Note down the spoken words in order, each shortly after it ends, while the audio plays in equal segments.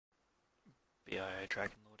FBIO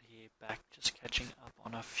Dragon Lord here, back just catching up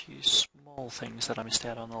on a few small things that I missed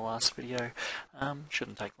out on the last video.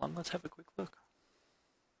 Shouldn't take long, let's have a quick look.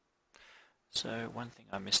 So one thing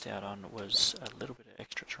I missed out on was a little bit of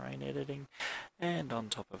extra terrain editing, and on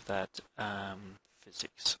top of that,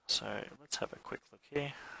 physics. So let's have a quick look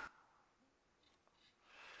here.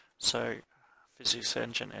 So Physics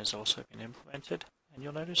engine has also been implemented, and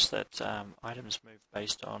you'll notice that items move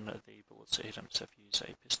based on the bullets that hit them. So if you use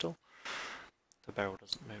a pistol, the barrel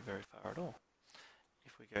doesn't move very far at all.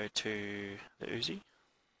 If we go to the Uzi,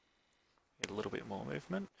 we get a little bit more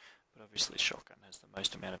movement, but obviously shotgun has the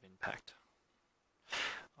most amount of impact.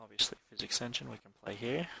 Obviously Physics engine we can play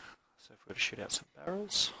here, so if we were to shoot out some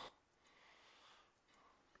barrels,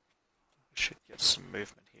 we should get some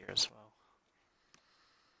movement here as well.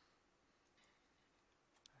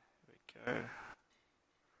 There we go.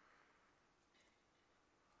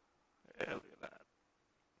 Yeah, look at that.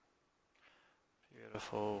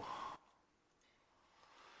 Beautiful.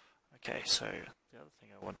 Okay, so the other thing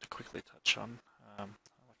I want to quickly touch on, like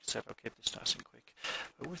I said, I'll keep this nice and quick,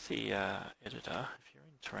 but with the editor, if you're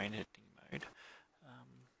in terrain editing mode,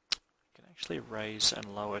 you can actually raise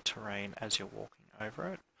and lower terrain as you're walking over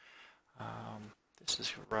it. This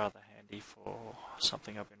is rather handy for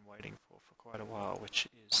something I've been waiting for quite a while, which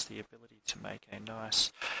is the ability to make a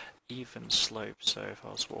nice even slope. So if I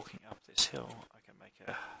was walking up this hill, I can make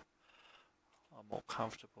a more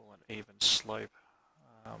comfortable and even slope,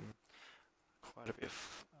 quite a bit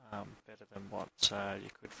better than what you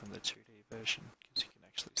could from the 2D version, because you can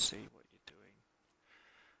actually see what you're doing.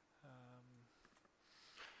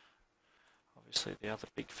 Obviously the other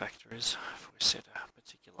big factor is if we set a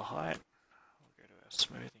particular height, we'll go to our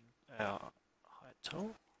smoothing, our height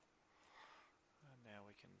tool, and now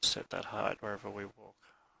we can set that height wherever we walk.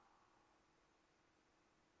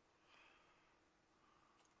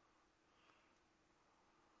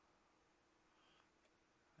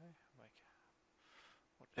 Okay, make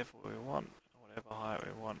whatever we want, whatever height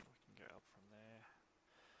we want, we can go up from there.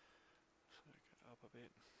 So go up a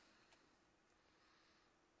bit.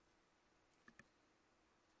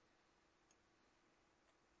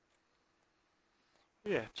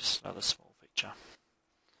 Yeah, just another small feature.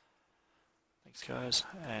 Thanks guys,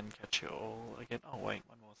 and catch you all again. Oh wait,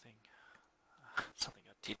 one more thing. Something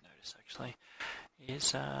I did notice actually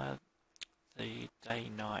is the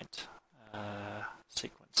day-night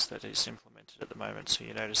sequence that is implemented at the moment. So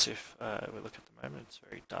you notice if we look at the moment, it's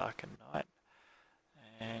very dark and night,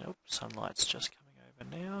 and sunlight's just coming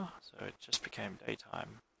over now, so it just became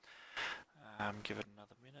daytime. Give it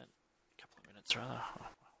another minute, a couple of minutes rather,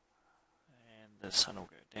 and the sun will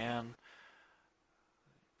go down.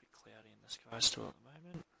 A bit cloudy in the sky still at the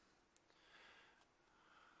moment.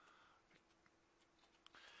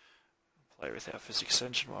 Play with our physics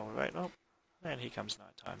engine while we wait. Oh, and here comes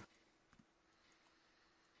night time.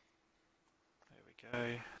 There we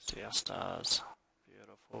go. See our stars.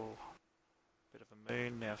 Beautiful. Bit of a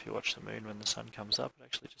moon. Now if you watch the moon when the sun comes up, it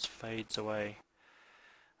actually just fades away.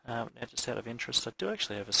 Now just out of interest, I do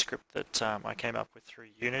actually have a script that I came up with through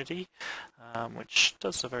Unity, which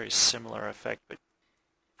does a very similar effect, but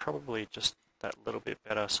probably just that little bit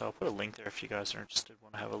better. So I'll put a link there if you guys are interested,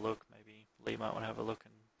 want to have a look. Maybe Lee might want to have a look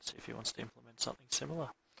and see if he wants to implement something similar.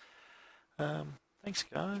 Thanks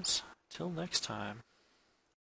guys, till next time.